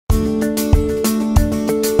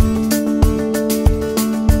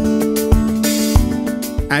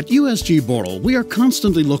At USG Boral, we are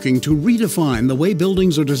constantly looking to redefine the way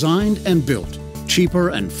buildings are designed and built.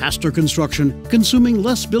 Cheaper and faster construction, consuming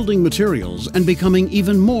less building materials, and becoming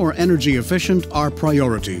even more energy efficient are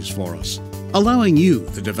priorities for us, allowing you,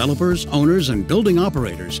 the developers, owners, and building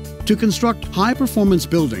operators, to construct high-performance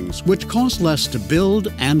buildings which cost less to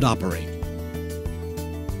build and operate.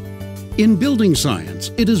 In building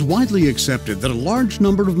science, it is widely accepted that a large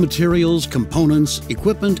number of materials, components,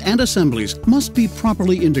 equipment, and assemblies must be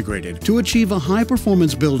properly integrated to achieve a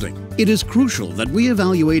high-performance building. It is crucial that we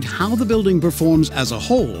evaluate how the building performs as a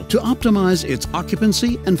whole to optimize its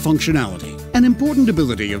occupancy and functionality. An important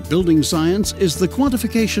ability of building science is the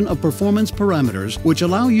quantification of performance parameters which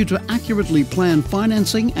allow you to accurately plan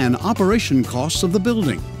financing and operation costs of the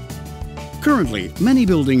building. Currently, many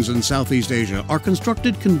buildings in Southeast Asia are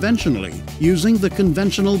constructed conventionally using the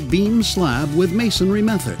conventional beam slab with masonry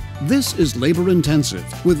method. This is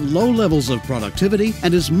labor-intensive, with low levels of productivity,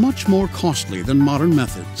 and is much more costly than modern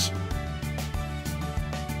methods.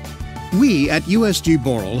 We at USG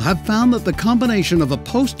Boral have found that the combination of a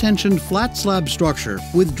post-tensioned flat slab structure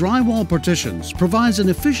with drywall partitions provides an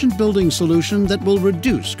efficient building solution that will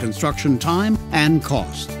reduce construction time and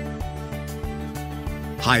cost.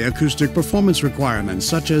 High acoustic performance requirements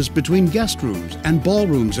such as between guest rooms and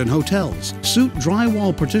ballrooms in hotels suit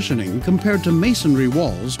drywall partitioning compared to masonry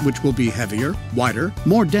walls, which will be heavier, wider,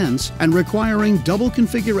 more dense, and requiring double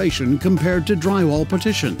configuration compared to drywall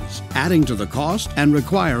partitions, adding to the cost and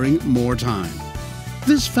requiring more time.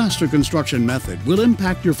 This faster construction method will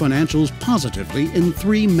impact your financials positively in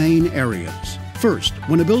three main areas. First,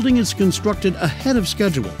 when a building is constructed ahead of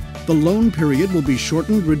schedule, the loan period will be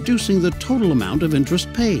shortened, reducing the total amount of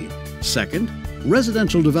interest paid. Second,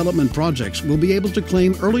 residential development projects will be able to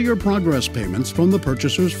claim earlier progress payments from the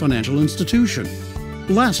purchaser's financial institution.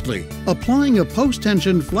 Lastly, applying a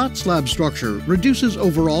post-tension flat slab structure reduces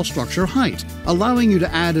overall structure height, allowing you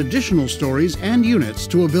to add additional stories and units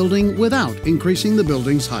to a building without increasing the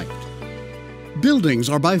building's height. Buildings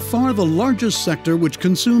are by far the largest sector which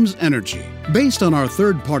consumes energy. Based on our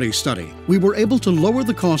third-party study, we were able to lower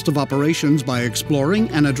the cost of operations by exploring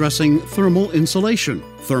and addressing thermal insulation,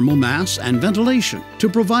 thermal mass, and ventilation to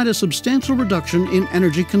provide a substantial reduction in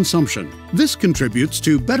energy consumption. This contributes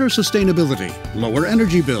to better sustainability, lower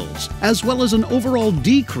energy bills, as well as an overall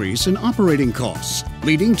decrease in operating costs,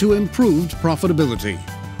 leading to improved profitability.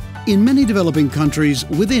 In many developing countries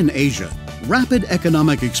within Asia, rapid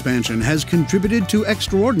economic expansion has contributed to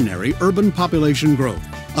extraordinary urban population growth.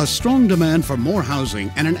 A strong demand for more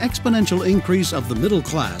housing and an exponential increase of the middle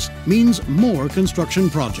class means more construction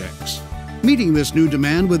projects. Meeting this new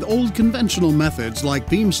demand with old conventional methods like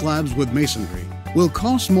beam slabs with masonry will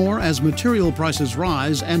cost more as material prices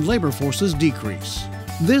rise and labor forces decrease.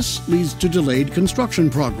 This leads to delayed construction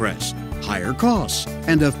progress, higher costs,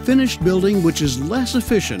 and a finished building which is less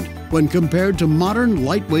efficient when compared to modern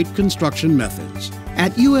lightweight construction methods.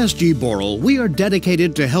 At USG Boral, we are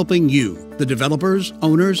dedicated to helping you, the developers,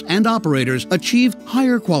 owners, and operators, achieve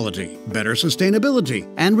higher quality, better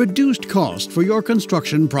sustainability, and reduced cost for your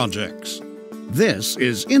construction projects. This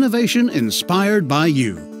is innovation inspired by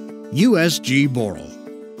you. USG Boral.